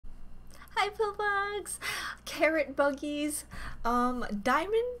Hi Pilbugs, carrot buggies,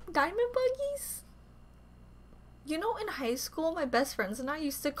 diamond buggies. You know, in high school, my best friends and I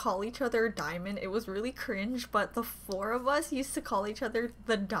used to call each other Diamond. It was really cringe, but the four of us used to call each other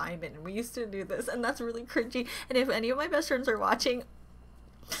the Diamond. We used to do this, and that's really cringy. And if any of my best friends are watching,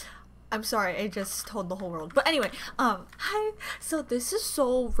 I'm sorry, I just told the whole world. But anyway, hi. So this is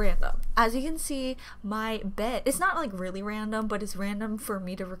so random. As you can see, my bed, it's not like really random, but it's random for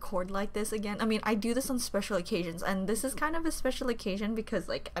me to record like this again. I mean, I do this on special occasions, and this is kind of a special occasion because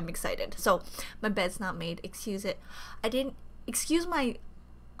like I'm excited. So my bed's not made, excuse it. Excuse my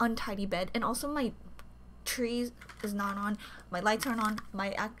untidy bed, and also my tree is not on, my lights aren't on,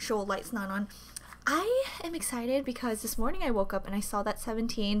 my actual light's not on. I am excited because this morning I woke up and I saw that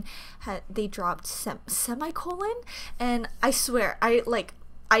 17 they dropped Semicolon, and I swear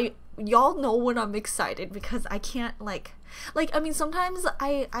y'all know when I'm excited because I can't I mean, sometimes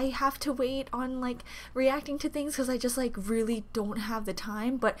I have to wait on like reacting to things because I just like really don't have the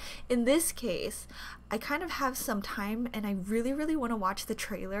time, but in this case I kind of have some time and I really want to watch the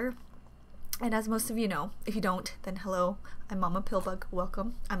trailer. And as most of you know, if you don't, then hello, I'm Mama Pilbug,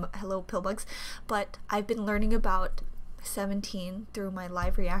 welcome. Hello Pilbugs. But I've been learning about 17 through my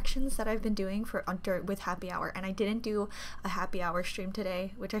live reactions that I've been doing with Happy Hour, and I didn't do a Happy Hour stream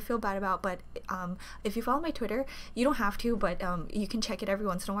today, which I feel bad about, but if you follow my Twitter, you don't have to, but you can check it every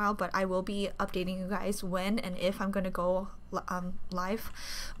once in a while, but I will be updating you guys when and if I'm gonna go live.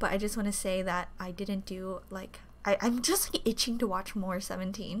 But I just want to say that I didn't do I'm just like itching to watch more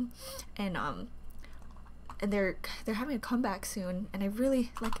 17, and they're having a comeback soon, and I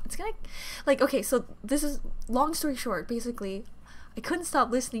really it's gonna okay, so this is long story short. Basically, I couldn't stop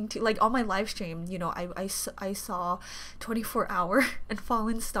listening to on my live stream. You know, I saw 24 Hour and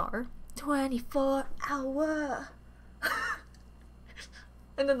Fallen Star. 24 Hour.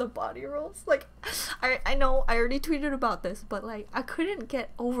 And then the body rolls. I know I already tweeted about this, but I couldn't get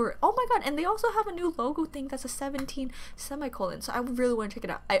over it. Oh my god, and they also have a new logo thing that's a 17 semicolon, so I really want to check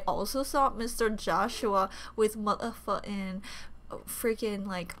it out. I also saw Mr. Joshua with motherfucking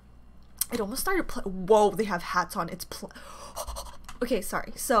freaking it almost started whoa, they have hats on. Okay,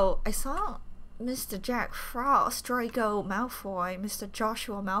 sorry. So I saw Mr. Jack Frost, Draco Malfoy, Mr.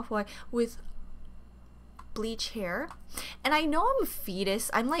 Joshua Malfoy with bleach hair, and I know I'm a fetus.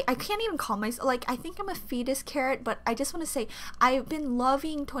 I can't even call myself I think I'm a fetus carrot, but I just want to say I've been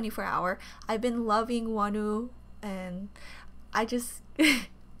loving 24 Hour, I've been loving Wanu, and I just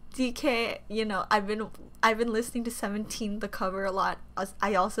DK, you know, I've been listening to 17 the cover a lot.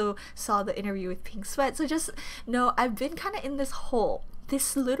 I also saw the interview with Pink Sweat, so just know I've been kind of in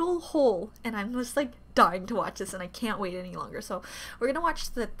this little hole, and I'm just dying to watch this, and I can't wait any longer. So we're gonna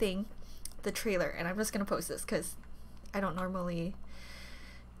watch the trailer, and I'm just gonna post this because I don't normally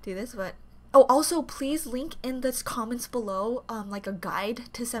do this, but oh, also please link in the comments below a guide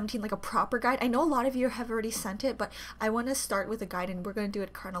to 17, a proper guide. I know a lot of you have already sent it, but I want to start with a guide, and we're going to do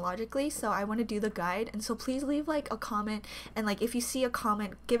it chronologically, so I want to do the guide. And so please leave a comment, and if you see a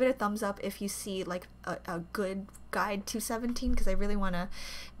comment, give it a thumbs up if you see a good guide to 17, because I really want to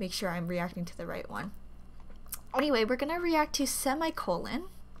make sure I'm reacting to the right one. Anyway, we're gonna react to Semicolon.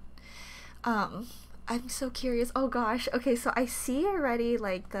 I'm so curious. Oh gosh. Okay, so I see already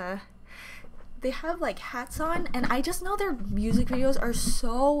they have hats on, and I just know their music videos are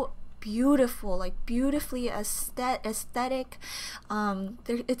so beautiful, beautifully aesthetic.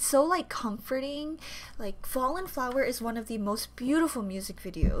 It's so comforting. Fallen Flower is one of the most beautiful music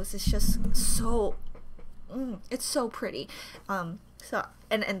videos. It's just so it's so pretty. So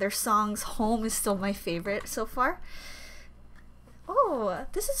and their songs, Home is still my favorite so far. Oh,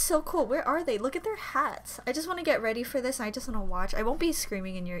 this is so cool. Where are they? Look at their hats. I just want to get ready for this. I just want to watch. I won't be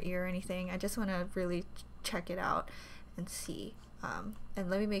screaming in your ear or anything. I just want to really check it out and see. And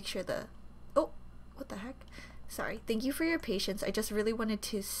let me make sure oh, what the heck? Sorry. Thank you for your patience. I just really wanted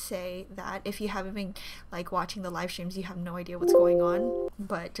to say that if you haven't been watching the live streams, you have no idea what's going on.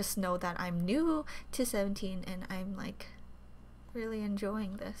 But just know that I'm new to 17, and I'm really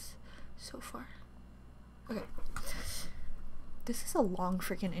enjoying this so far. Okay. This is a long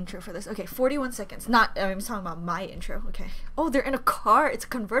freaking intro for this. Okay, 41 seconds. I'm talking about my intro. Okay. Oh, they're in a car. It's a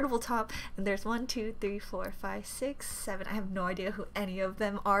convertible top. And there's 1, 2, 3, 4, 5, 6, 7. I have no idea who any of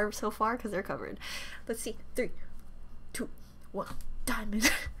them are so far because they're covered. Let's see. 3, 2, 1.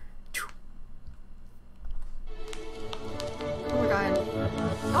 Diamond. Oh my god.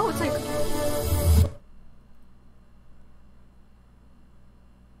 Oh, it's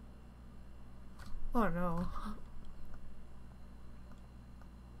oh no.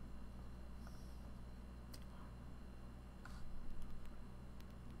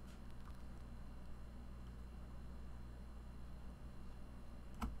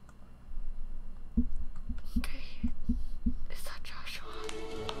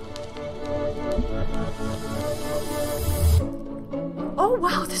 Oh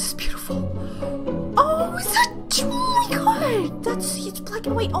wow, this is beautiful. Oh, is that? Oh my god, it's black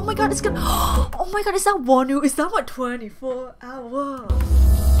and white. Oh my god, it's gonna. Oh my god, is that Wanu? Is that what 24 hours?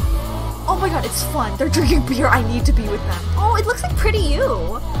 Oh my god, it's fun. They're drinking beer. I need to be with them. Oh, it looks like Pretty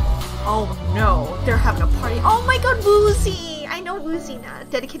You. Oh no, they're having a party. Oh my god, Woozy. I know Woozy now.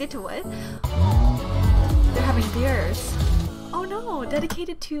 Dedicated to what? They're having beers. Oh no,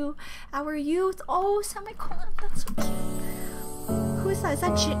 dedicated to our youth. Oh, Semicolon. That's so cute. Who is that? Is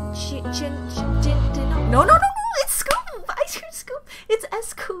that Jin? No, it's Scoop! Ice Cream Scoop! It's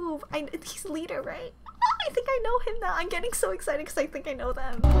S-Coop! He's leader, right? Oh, I think I know him now. I'm getting so excited because I think I know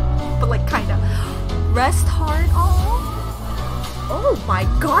them. But like, kinda. Rest hard. Oh my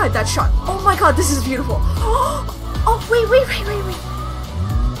god, that shot. Oh my god, this is beautiful. Oh, wait.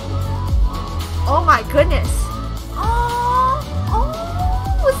 Oh my goodness. Oh,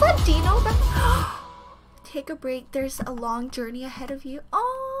 was that Dino back? Take a break. There's a long journey ahead of you.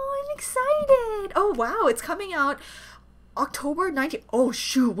 Oh, I'm excited. Oh, wow. It's coming out October 19th. Oh,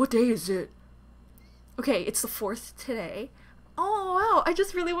 shoot. What day is it? Okay, it's the 4th today. Oh, wow. I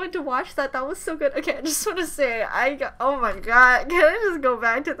just really wanted to watch that. That was so good. Okay, I just want to say, oh my god. Can I just go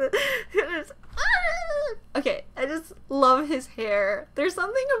back to the... Okay, I just love his hair. There's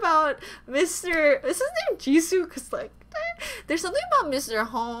something about Mr. Is his name Jisoo? Because, like, there's something about Mr.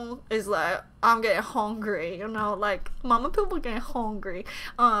 Hong is like, I'm getting hungry, you know, like Mama Pilbug getting hungry.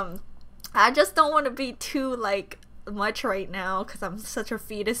 I just don't want to be too like much right now because I'm such a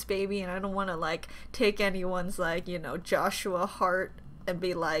fetus baby and I don't want to like take anyone's like, you know, Joshua heart and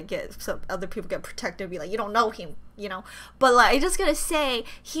be like, get some other people get protected and be like, you don't know him, you know. But like, I just gotta say,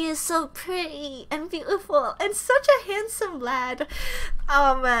 he is so pretty and beautiful and such a handsome lad.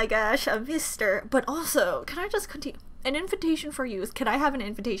 Oh my gosh, a mister. But also, can I just continue? An invitation for you. Can I have an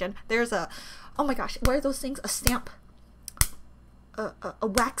invitation? There's a, oh my gosh, what are those things? A stamp. A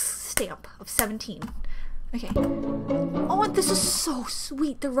wax stamp of 17. Okay. Oh, this is so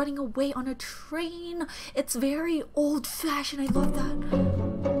sweet. They're running away on a train. It's very old-fashioned. I love that.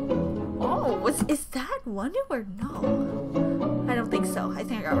 Oh, is that Wanu or no? I don't think so. I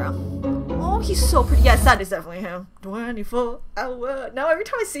think I got wrong. Oh, he's so pretty. Yes, that is definitely him. 24 hours. Now every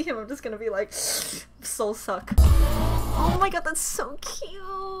time I see him, I'm just gonna be like, soul suck. Oh my god, that's so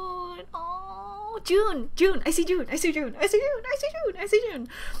cute. Oh, June. I see June.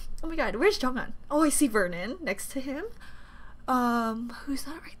 Oh my god, where's Jonghan? Oh, I see Vernon next to him. Who's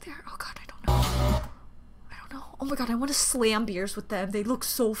that right there? Oh god, I don't know. Oh my god, I want to slam beers with them. They look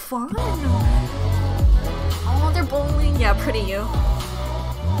so fun. Oh, they're bowling. Yeah, Pretty You.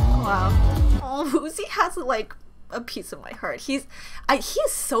 Wow. Oh, Woozy has like a piece of my heart. He is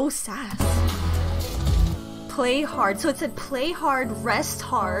so sass. Play hard. So it said play hard, rest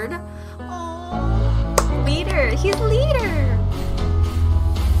hard. Oh, leader. He's leader.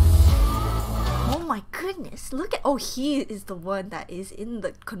 Oh my goodness. Look at, oh, he is the one that is in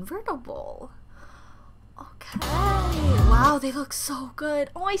the convertible. Okay. Wow, they look so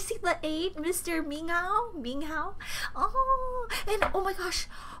good. Oh, I see the 8, Mr. Minghao. Oh, and oh my gosh.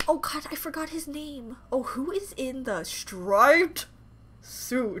 Oh god, I forgot his name. Oh, who is in the striped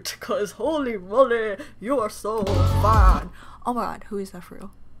suit? Cause holy moly, you are so fun. Oh my god, who is that for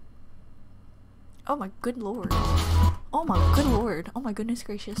real? Oh my good lord. Oh my good lord. Oh my goodness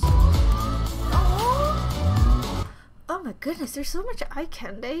gracious. Oh my goodness, there's so much eye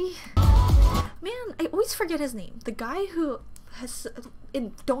candy. Man, I always forget his name. The guy who has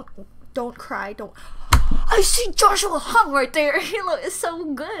in don't cry, don't. I see Joshua Hung right there. He looks so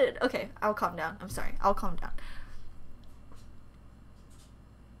good. Okay, I'll calm down. I'm sorry. I'll calm down.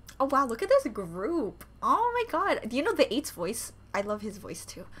 Oh wow, look at this group. Oh my god. Do you know the 8's voice? I love his voice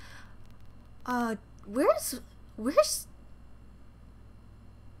too. Where's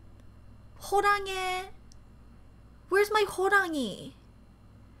호랑이? Where's my 호랑이?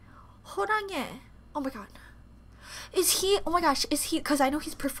 호랑이. Oh my god. Is he, oh my gosh, is he, because I know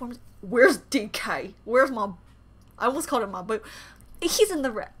he's performed. Where's DK? Where's my, I almost called him my boo. He's in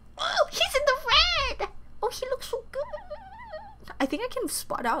the red. Oh, he's in the red. Oh, he looks so good. I think I can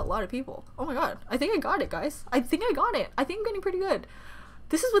spot out a lot of people. Oh my god. I think I got it, guys. I think I got it. I think I'm getting pretty good.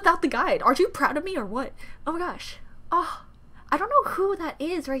 This is without the guide. Aren't you proud of me or what? Oh my gosh. Oh, I don't know who that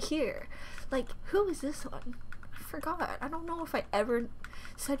is right here. Like, who is this one? I forgot. I don't know if I ever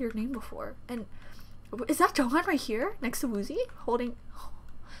said your name before. And is that Jonghan right here next to Woozy holding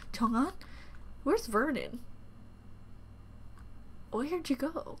Jonghan? Where's Vernon? Where'd you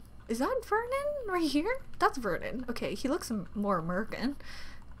go? Is that Vernon right here? That's Vernon. Okay, he looks more American.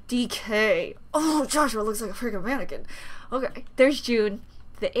 DK. Oh, Joshua looks like a freaking mannequin. Okay, there's June.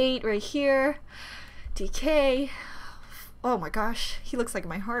 The 8 right here. DK. Oh my gosh, he looks like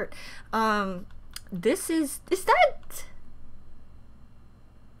my heart. Is that?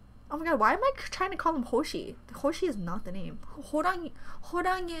 Oh my god, why am I trying to call him Hoshi? Hoshi is not the name. 호랑이.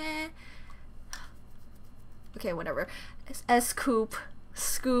 Okay, whatever. S-Coop.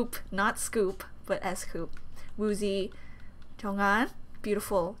 Scoop, not Scoop, but S-Coop. Woozy. 정한.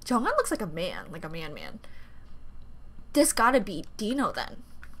 Beautiful. 정한 looks like a man man. This gotta be Dino then.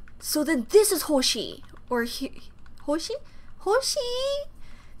 So then this is Hoshi. Or Hoshi?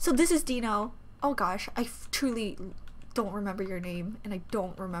 So this is Dino. Oh gosh, I truly don't remember your name, and I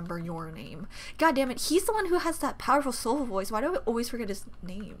don't remember your name. God damn it, he's the one who has that powerful soulful voice. Why do I always forget his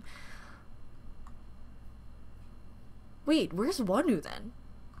name? Wait, where's Wanu then?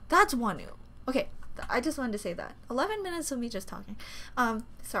 That's Wanu. Okay, I just wanted to say that. 11 minutes of me just talking.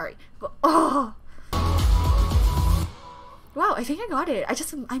 Sorry. But, oh! Wow, I think I got it.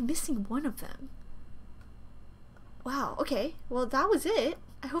 I'm missing one of them. Wow, okay. Well, that was it.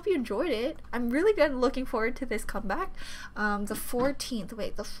 I hope you enjoyed it. I'm really good looking forward to this comeback. The 14th.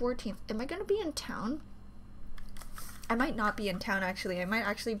 Wait, the 14th. Am I going to be in town? I might not be in town, actually. I might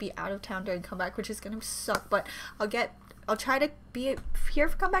actually be out of town during comeback, which is going to suck. But I'll try to be here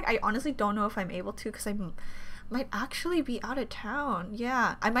for comeback. I honestly don't know if I'm able to because I might actually be out of town.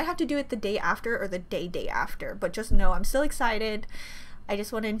 Yeah, I might have to do it the day after or the day after. But just know I'm still excited. I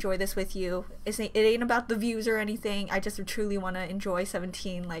just want to enjoy this with you. It ain't about the views or anything. I just truly want to enjoy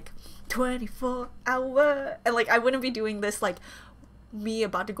 17 like 24 hour. And like I wouldn't be doing this like me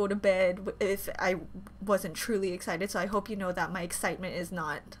about to go to bed if I wasn't truly excited. So I hope you know that my excitement is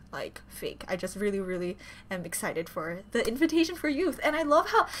not like fake. I just really am excited for the invitation for youth. And I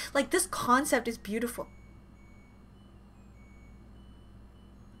love how like this concept is beautiful.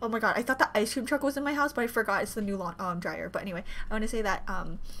 Oh my god, I thought the ice cream truck was in my house, but I forgot it's the new dryer. But anyway, I want to say that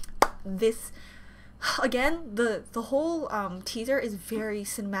this again, the whole teaser is very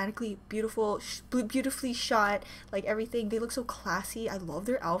cinematically beautiful, beautifully shot. Like everything, they look so classy. I love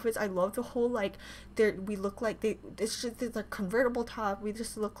their outfits. I love the whole like we look like it's just a convertible top. We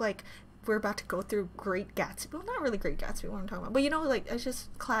just look like we're about to go through Great Gatsby. Well, not really Great Gatsby, what I'm talking about, but you know, like it's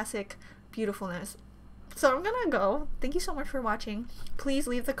just classic beautifulness. So I'm gonna go. Thank you so much for watching. Please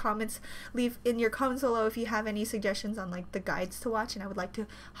leave in your comments below if you have any suggestions on like the guides to watch, and I would like to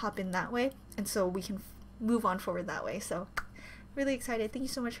hop in that way, and so we can move on forward that way. So really excited. Thank you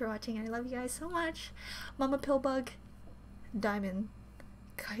so much for watching, and I love you guys so much. Mama Pilbug, Diamond,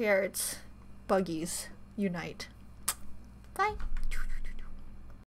 Carrots, Buggies, unite. Bye.